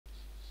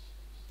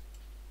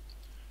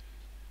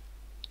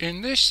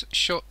In this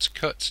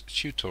ShotCut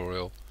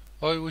tutorial,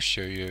 I will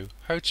show you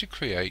how to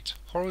create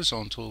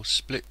horizontal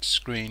split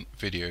screen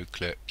video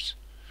clips.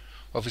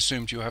 I've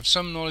assumed you have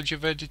some knowledge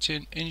of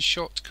editing in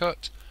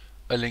ShotCut.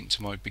 A link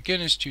to my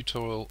beginner's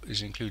tutorial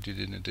is included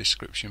in the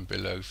description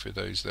below for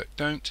those that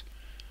don't.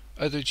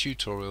 Other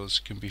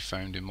tutorials can be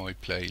found in my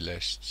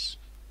playlists.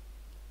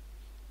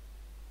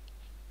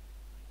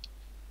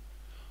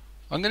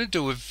 I'm going to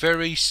do a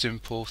very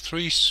simple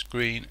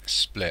 3-screen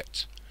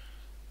split.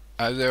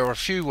 There are a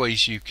few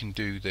ways you can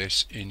do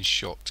this in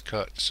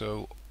ShotCut,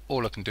 so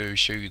all I can do is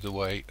show you the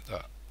way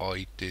that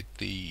I did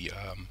the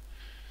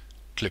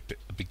clip at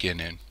the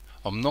beginning.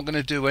 I'm not going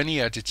to do any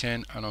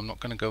editing, and I'm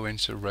not going to go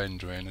into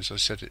rendering. As I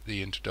said at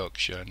the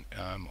introduction,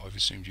 I've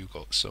assumed you've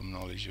got some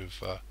knowledge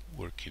of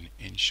working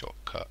in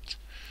ShotCut.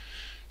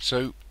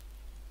 So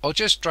I'll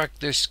just drag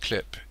this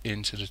clip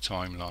into the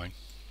timeline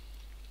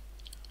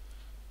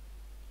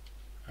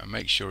and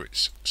make sure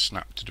it's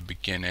snapped to the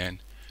beginning.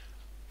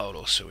 I'll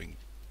also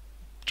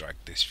drag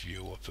this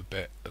view up a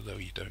bit, although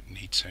you don't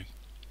need to.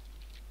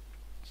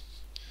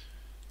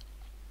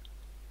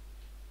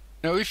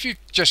 Now if you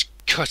just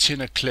cut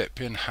in a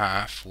clip in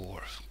half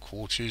or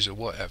quarters or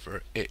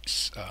whatever,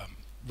 it's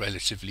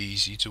relatively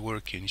easy to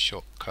work in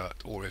ShotCut,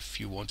 or if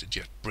you want to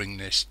just bring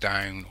this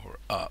down or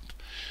up.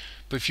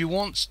 But if you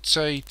want,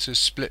 say, to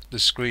split the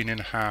screen in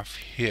half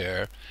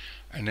here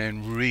and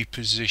then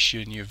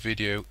reposition your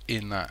video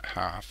in that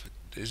half,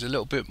 there's a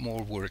little bit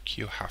more work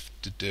you have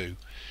to do.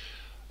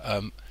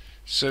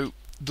 So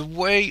the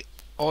way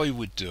I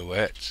would do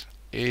it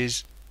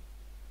is,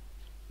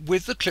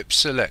 with the clip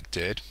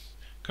selected,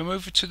 come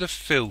over to the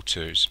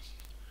filters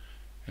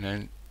and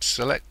then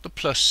select the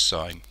plus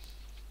sign.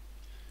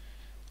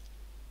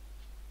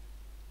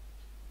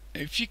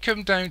 If you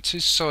come down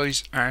to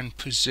size and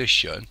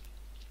position,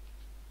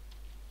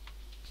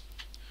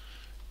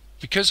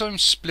 because I'm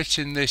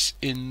splitting this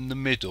in the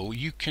middle,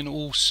 you can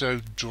also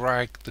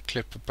drag the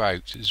clip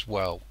about as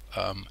well.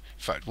 In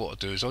fact, what I'll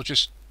do is I'll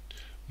just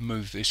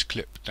move this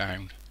clip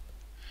down.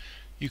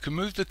 You can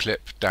move the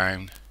clip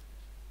down,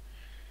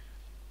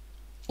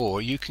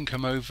 or you can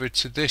come over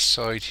to this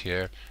side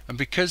here, and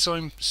because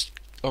I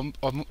am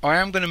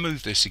going to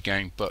move this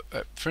again, but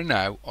for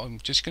now I'm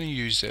just going to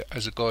use it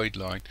as a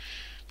guideline,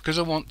 because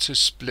I want to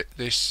split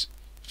this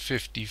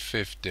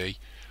 50-50.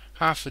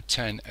 Half of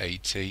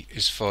 1080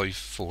 is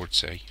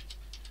 540.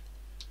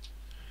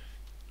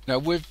 Now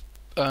with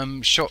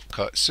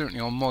ShotCut,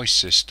 certainly on my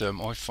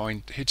system, I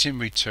find hitting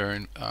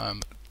return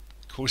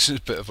causes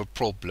a bit of a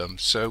problem,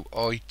 so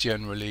I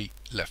generally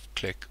left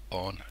click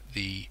on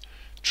the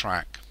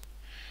track,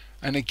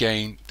 and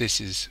again this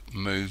is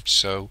moved,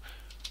 so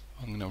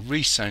I'm going to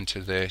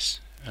recenter this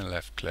and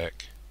left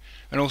click.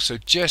 And also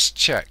just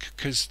check,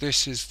 because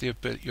this is the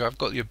ability, you have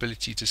got the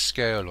ability to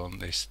scale on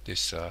this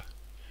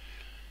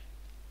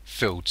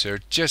filter.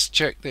 Just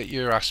check that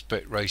your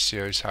aspect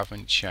ratios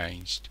haven't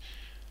changed.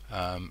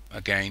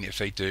 Again, if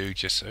they do,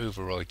 just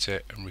overwrite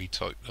it and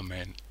retype them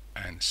in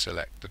and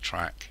select the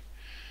track.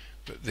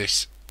 But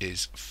this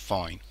is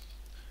fine.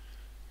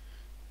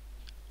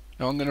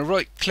 Now I'm going to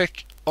right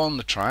click on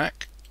the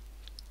track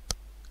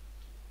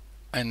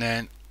and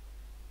then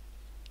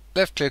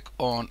left click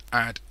on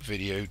add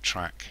video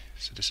track.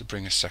 So this will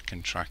bring a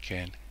second track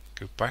in.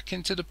 Go back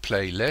into the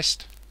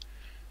playlist,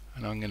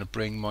 and I'm going to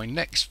bring my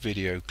next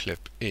video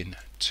clip in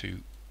to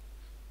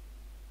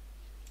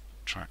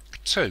track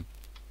 2.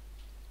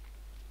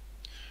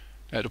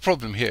 Now the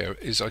problem here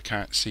is I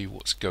can't see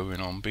what's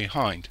going on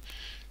behind.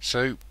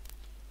 So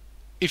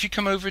if you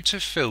come over to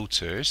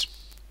filters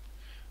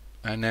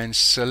and then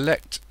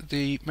select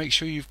make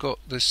sure you've got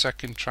the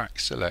second track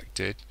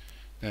selected,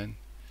 then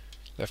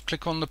left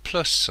click on the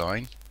plus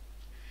sign,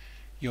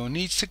 you'll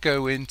need to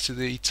go into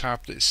the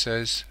tab that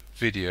says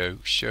video,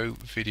 show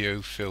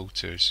video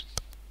filters,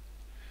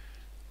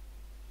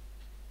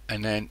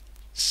 and then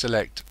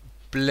select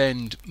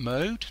blend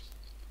mode,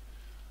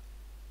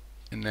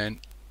 and then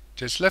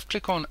just left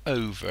click on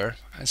over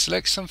and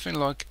select something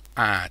like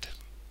add.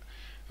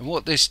 And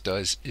what this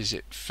does is,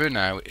 for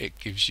now it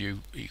gives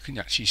you can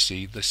actually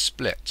see the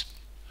split.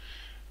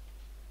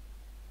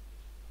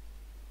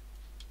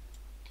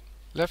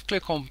 Left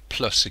click on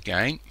plus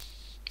again,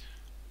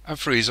 and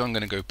for ease I'm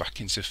going to go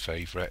back into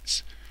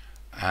favorites,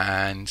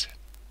 and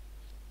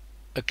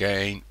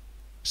again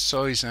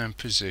size and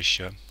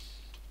position.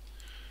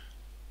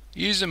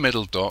 Use the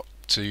middle dot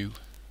to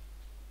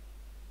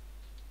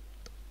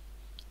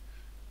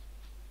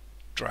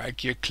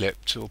drag your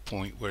clip to a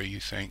point where you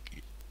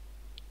think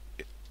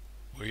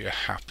you're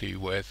happy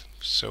with,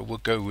 so we'll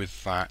go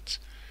with that.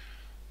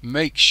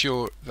 Make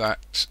sure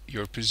that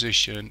your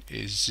position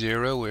is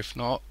 0. If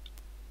not,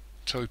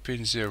 type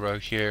in 0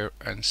 here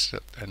and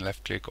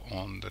left click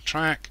on the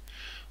track.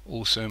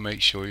 Also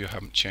make sure you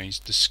haven't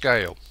changed the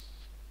scale.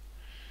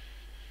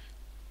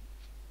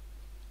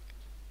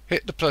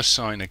 Hit the plus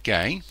sign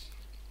again,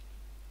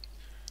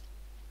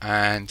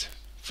 and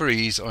for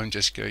ease I'm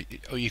just going,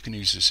 or you can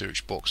use the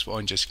search box, but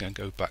I'm just going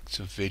to go back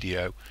to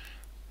video,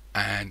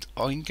 and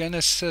I'm going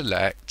to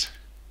select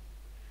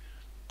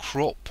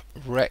crop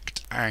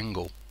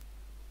rectangle.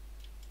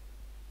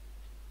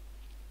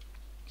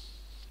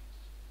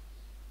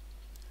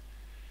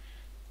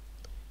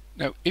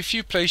 Now if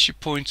you place your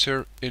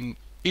pointer in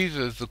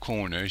either of the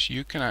corners,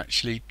 you can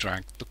actually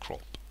drag the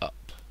crop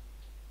up.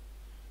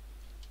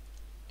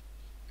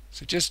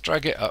 So just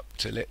drag it up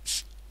till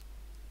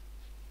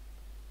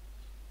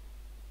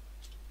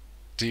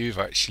you've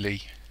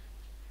actually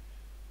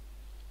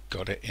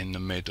got it in the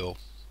middle.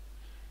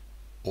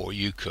 Or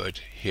you could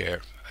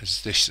here,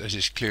 as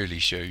this clearly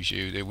shows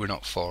you, that we're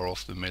not far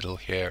off the middle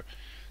here.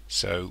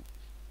 So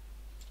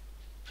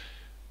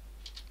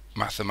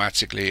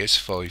mathematically it's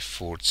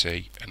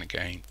 540, and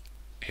again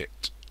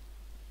hit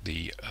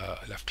the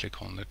left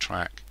click on the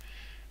track.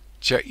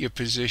 Check your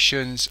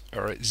positions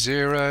are at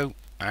 0,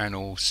 and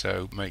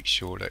also make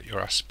sure that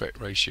your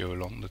aspect ratio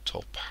along the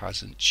top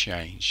hasn't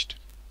changed.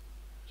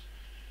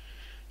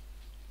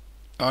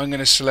 I'm going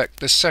to select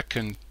the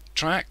second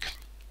track,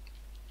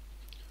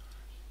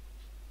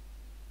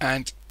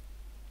 and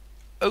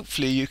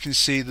hopefully you can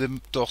see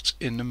the dot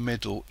in the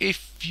middle.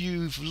 If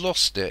you've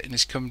lost it and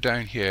it's come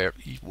down here,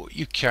 what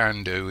you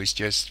can do is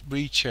just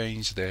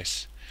rechange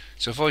this.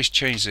 So if I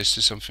change this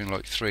to something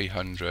like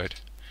 300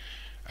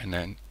 and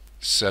then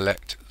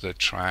select the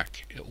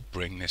track, it'll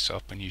bring this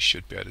up and you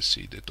should be able to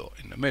see the dot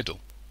in the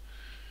middle.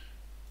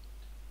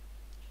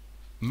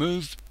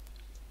 Move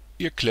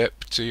your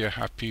clip till you're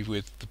happy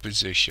with the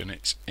position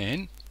it's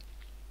in.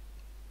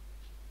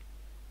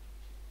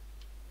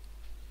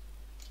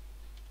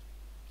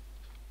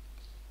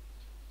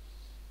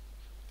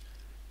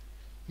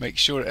 Make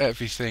sure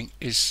everything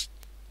is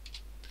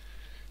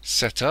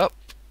set up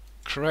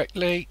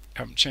correctly.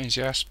 Haven't changed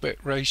the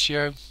aspect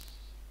ratio.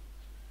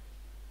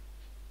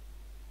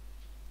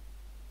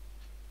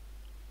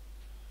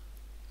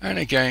 And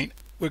again,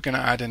 we're going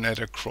to add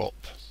another crop.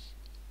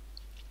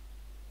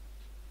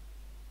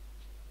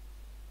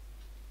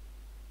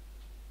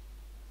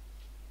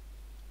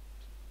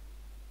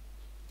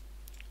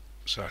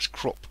 So that's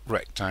crop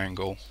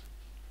rectangle,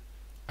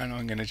 and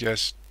I'm going to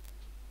just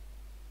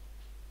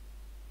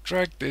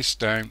drag this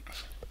down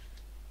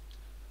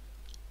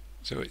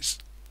so it's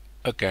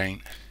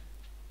again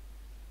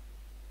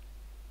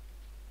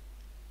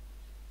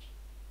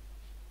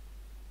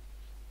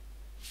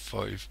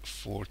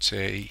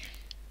 .540,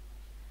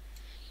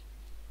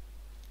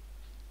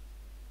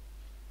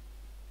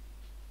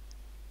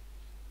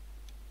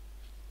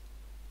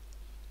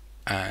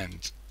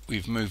 and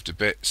we've moved a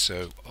bit,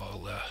 so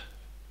I'll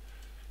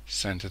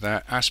center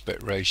that.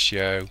 Aspect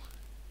ratio,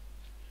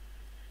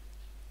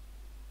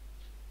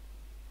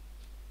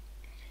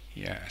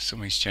 yeah,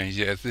 something's changed.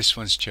 Yeah, this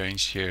one's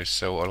changed here,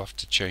 so I'll have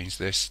to change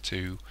this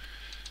to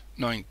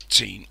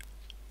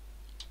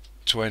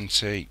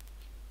 1920,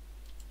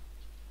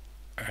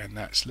 and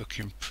that's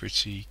looking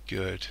pretty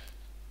good.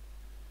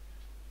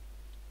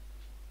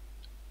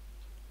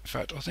 In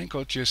fact, I think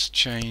I'll just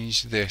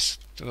change this.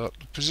 The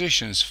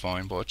position's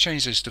fine, but I'll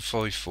change this to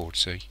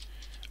 540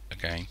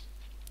 again.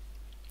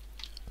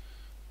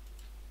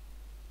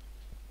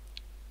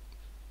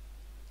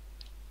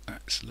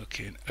 That's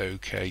looking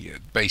okay. Yeah,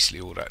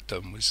 basically all that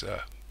done was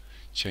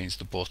change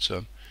the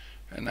bottom,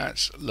 and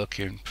that's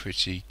looking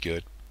pretty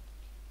good.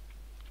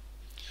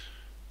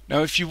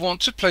 Now if you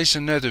want to place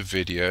another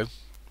video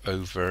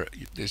over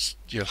this,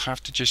 you'll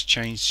have to just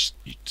change,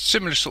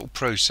 similar sort of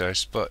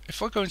process, but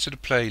if I go into the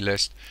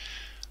playlist,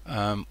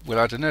 we'll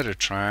add another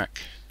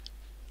track,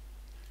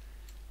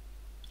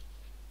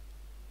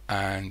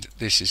 and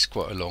this is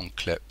quite a long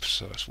clip,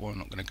 so that's why I'm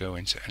not going to go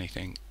into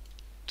anything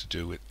to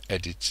do with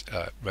edit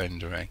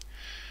rendering.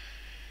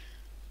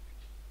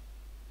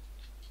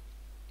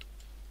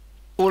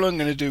 All I'm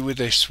going to do with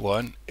this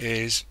one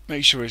is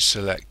make sure it's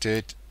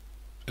selected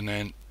and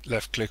then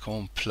left click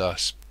on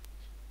plus,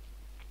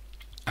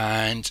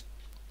 and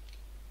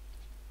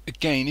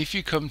again if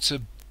you come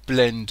to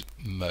blend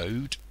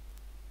mode,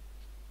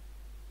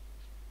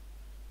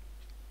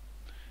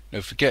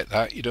 no, forget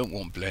that, you don't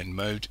want blend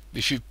mode.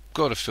 If you've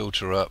got a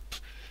filter up,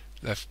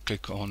 left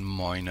click on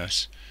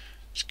minus,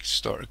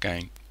 start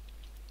again.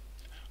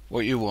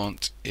 What you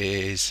want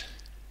is,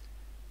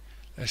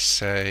 let's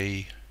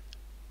say,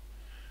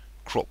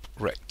 crop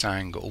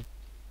rectangle.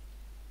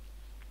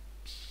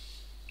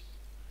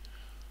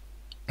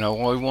 Now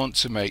I want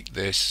to make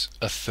this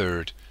a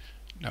third.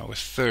 Now a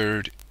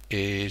third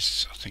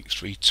is, I think,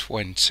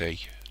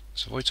 320.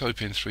 So if I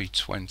type in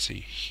 320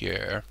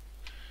 here,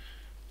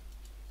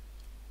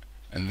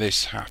 and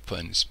this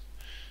happens.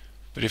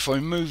 But if I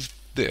move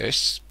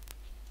this,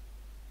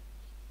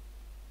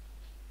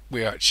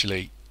 we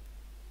actually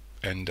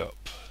end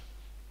up,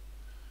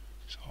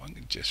 so I'm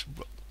going to just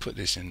put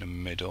this in the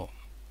middle.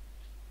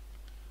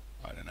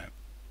 I don't know.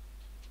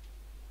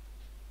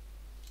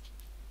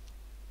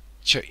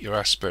 Check your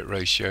aspect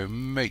ratio,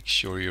 make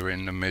sure you're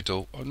in the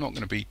middle. I'm not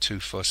going to be too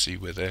fussy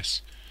with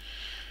this,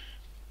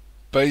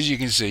 but as you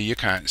can see, you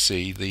can't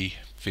see the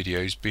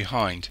videos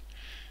behind.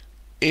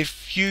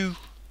 If you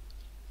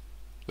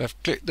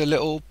left click the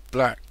little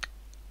black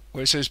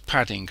where it says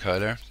padding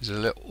color, there's a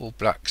little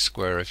black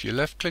square. If you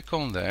left click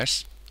on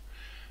this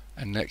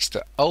and next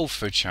to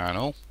alpha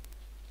channel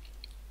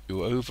you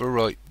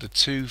overwrite the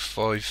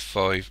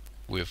 255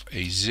 with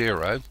a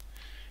 0,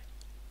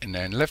 and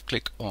then left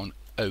click on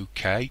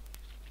OK.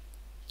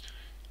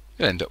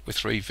 You'll end up with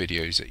 3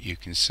 videos that you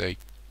can see.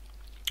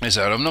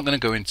 So I'm not going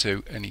to go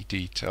into any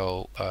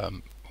detail.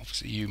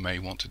 Obviously you may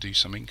want to do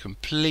something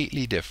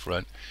completely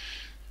different,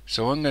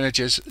 so I'm going to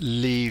just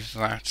leave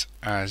that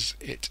as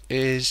it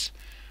is.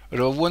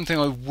 Although one thing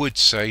I would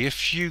say,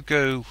 if you're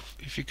going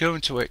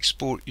to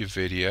export your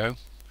video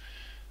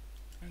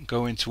and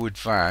go into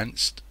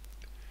advanced,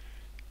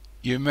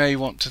 you may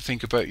want to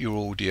think about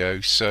your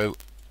audio. So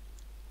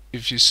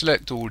if you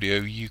select audio,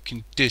 you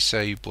can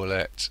disable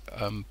it,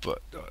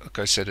 but like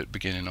I said at the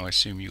beginning, I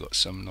assume you got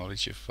some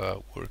knowledge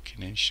of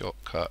working in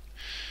ShotCut.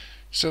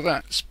 So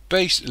that's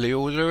basically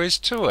all there is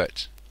to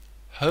it.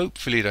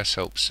 Hopefully that's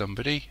helped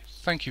somebody.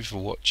 Thank you for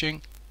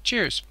watching.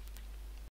 Cheers.